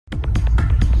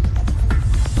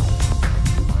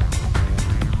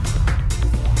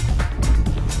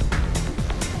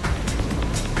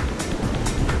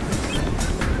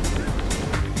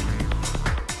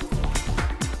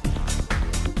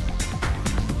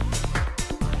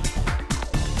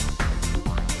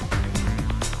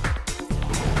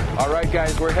All right,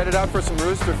 guys, we're headed out for some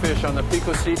rooster fish on the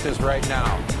Picositos right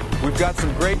now. We've got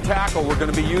some great tackle. We're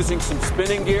going to be using some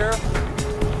spinning gear.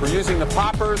 We're using the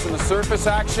poppers and the surface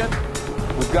action.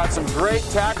 We've got some great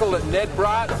tackle that Ned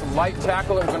brought, some light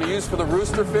tackle that we're going to use for the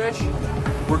rooster fish.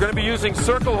 We're going to be using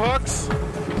circle hooks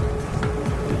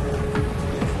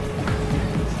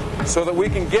so that we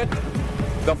can get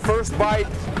the first bite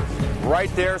right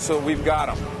there so that we've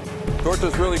got them.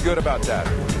 Torta's really good about that.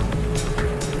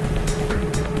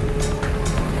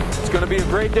 It's going to be a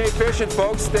great day fishing,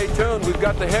 folks. Stay tuned. We've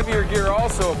got the heavier gear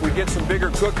also if we get some bigger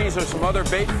cookies or some other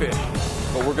bait fish.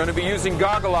 But we're going to be using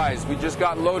goggle eyes. We just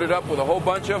got loaded up with a whole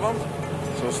bunch of them.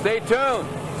 So stay tuned.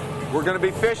 We're going to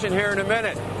be fishing here in a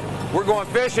minute. We're going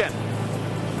fishing.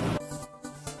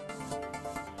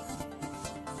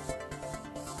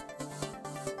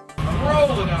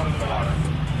 Rolling out of the water.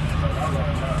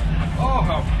 Oh,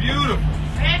 how beautiful.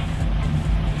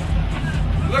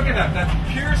 Look at that.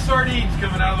 That's pure sardines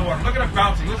coming out of the water. Look at it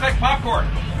bouncing. Looks like popcorn.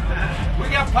 We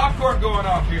got popcorn going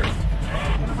off here.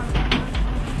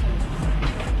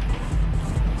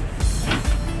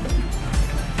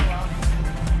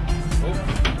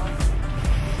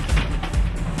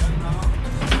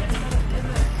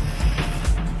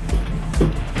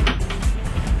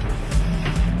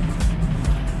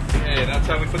 That's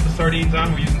how we put the sardines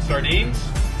on. We're using sardines.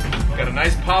 We've got a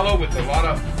nice palo with a lot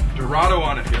of Dorado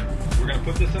on it here. We're going to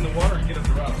put this in the water and get a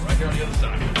Dorado right here on the other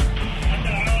side.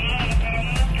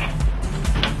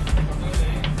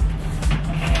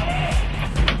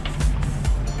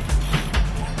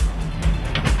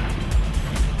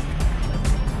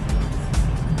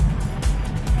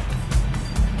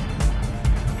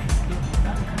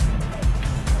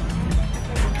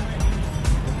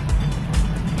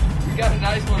 We got a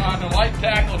nice one on the light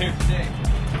tackle here today.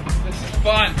 This is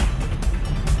fun.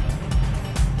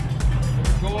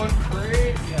 We're going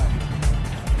crazy.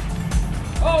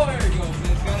 Oh, there he goes.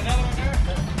 It's got another one there.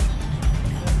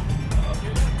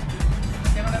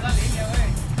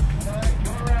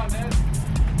 Go around, Ned.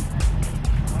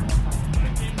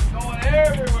 Going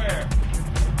everywhere.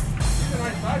 He's a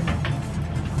nice size one.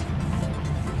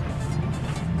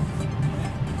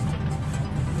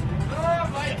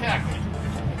 Oh, light tackle.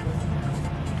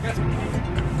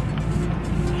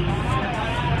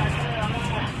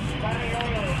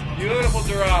 Beautiful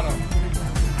Dorado.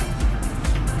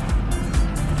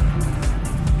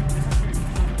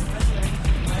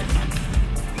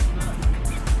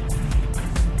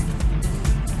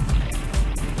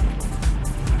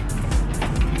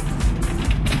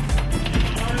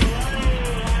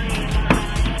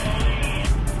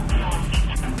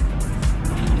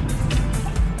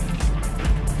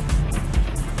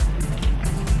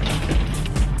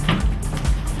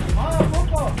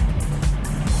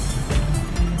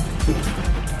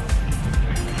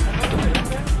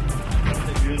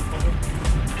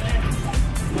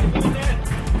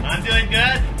 I'm doing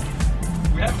good.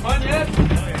 We have fun yet?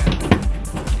 Oh, yeah.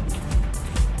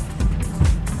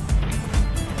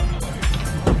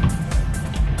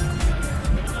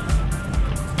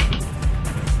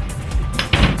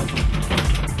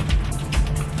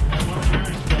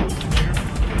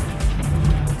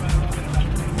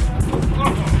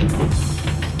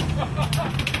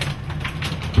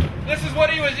 This is what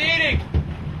he was eating.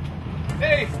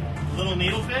 Hey, Little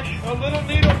needlefish? a little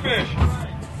needlefish.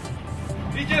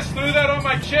 He just threw that on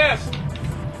my chest.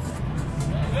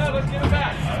 Yeah, let's get it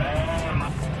back.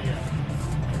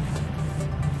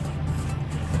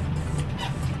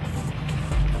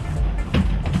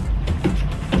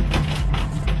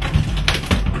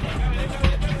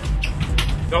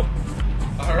 Nope.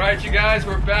 All right, you guys,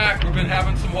 we're back. We've been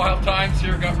having some wild times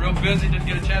here. Got real busy. Didn't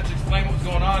get a chance to explain what was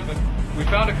going on, but we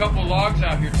found a couple of logs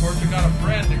out here. Torta got a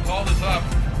friend that called us up,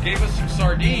 gave us some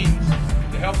sardines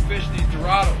to help fish these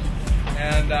Dorados.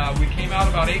 And we came out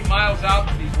about 8 miles out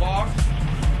to these logs,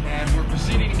 and we're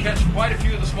proceeding to catch quite a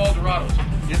few of the small Dorados.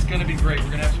 It's going to be great.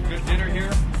 We're going to have some good dinner here.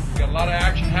 We've got a lot of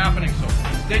action happening, so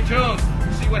stay tuned.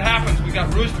 See what happens. We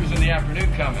got roosters in the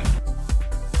afternoon coming.